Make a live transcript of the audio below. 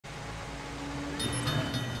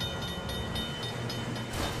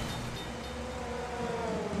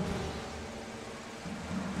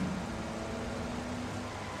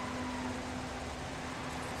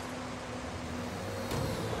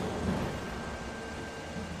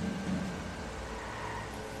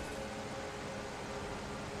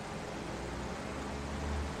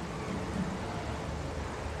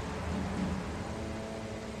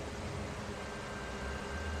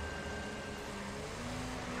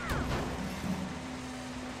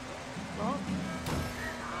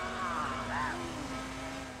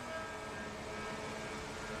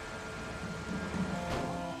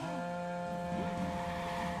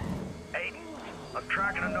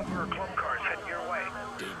tracking a number of club cars heading your way.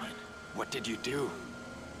 Damien, what did you do?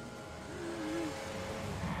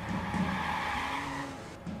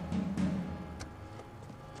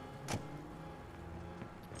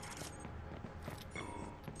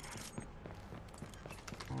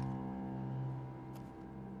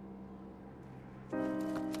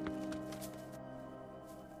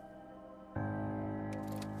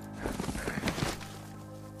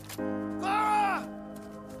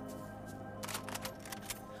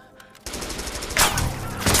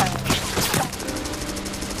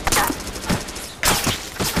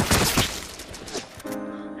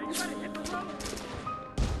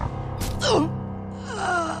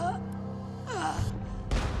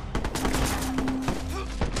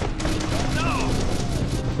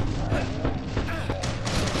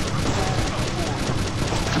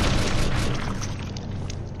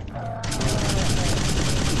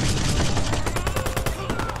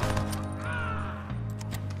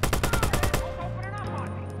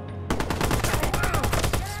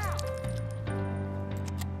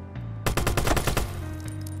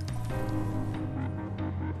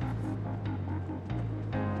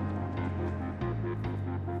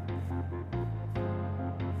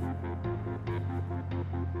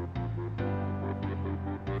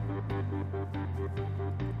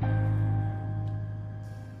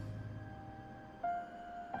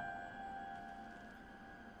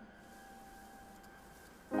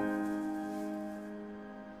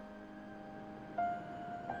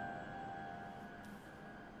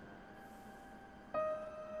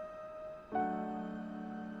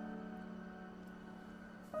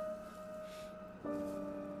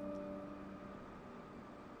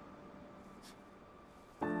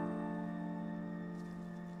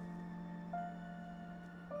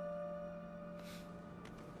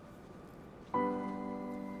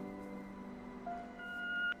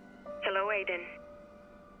 Hello, Aiden.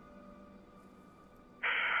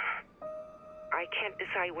 I can't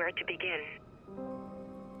decide where to begin.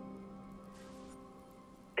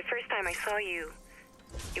 The first time I saw you,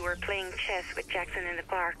 you were playing chess with Jackson in the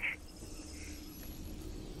park.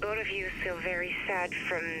 Both of you still very sad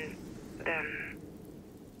from the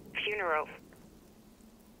funeral.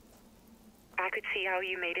 I could see how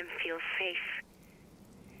you made him feel safe.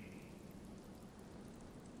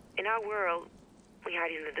 In our world, we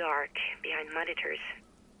hide in the dark, behind monitors.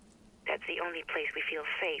 That's the only place we feel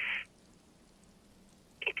safe.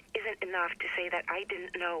 It isn't enough to say that I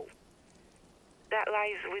didn't know. That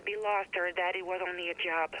lives would be lost or that it was only a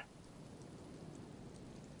job.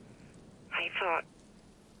 I thought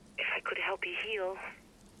if I could help you heal,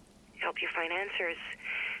 help you find answers,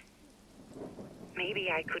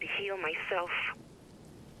 maybe I could heal myself.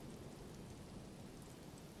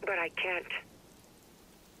 But I can't.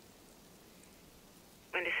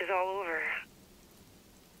 When this is all over,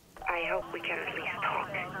 I hope we can at least talk.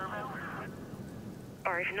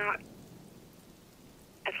 Or if not,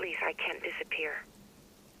 at least I can't disappear.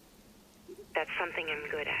 That's something I'm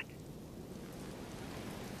good at.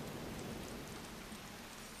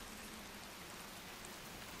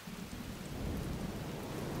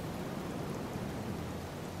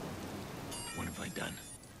 What have I done?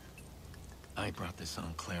 I brought this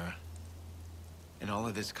on Clara. And all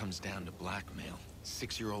of this comes down to blackmail.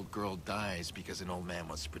 6-year-old girl dies because an old man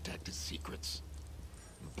wants to protect his secrets.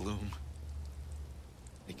 And Bloom.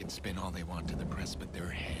 They can spin all they want to the press, but their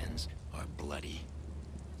hands are bloody.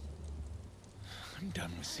 I'm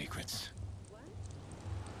done with secrets.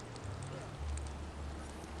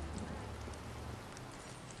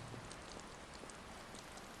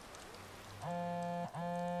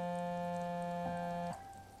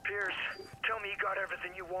 Pierce, tell me you got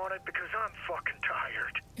everything you wanted because I'm fucking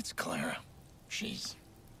tired. It's Clara. She's...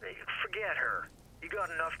 Hey, forget her. You got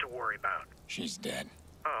enough to worry about. she's dead.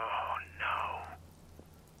 Oh, no.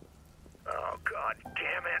 Oh, God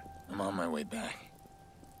damn it. I'm on my way back.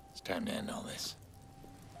 It's time to end all this.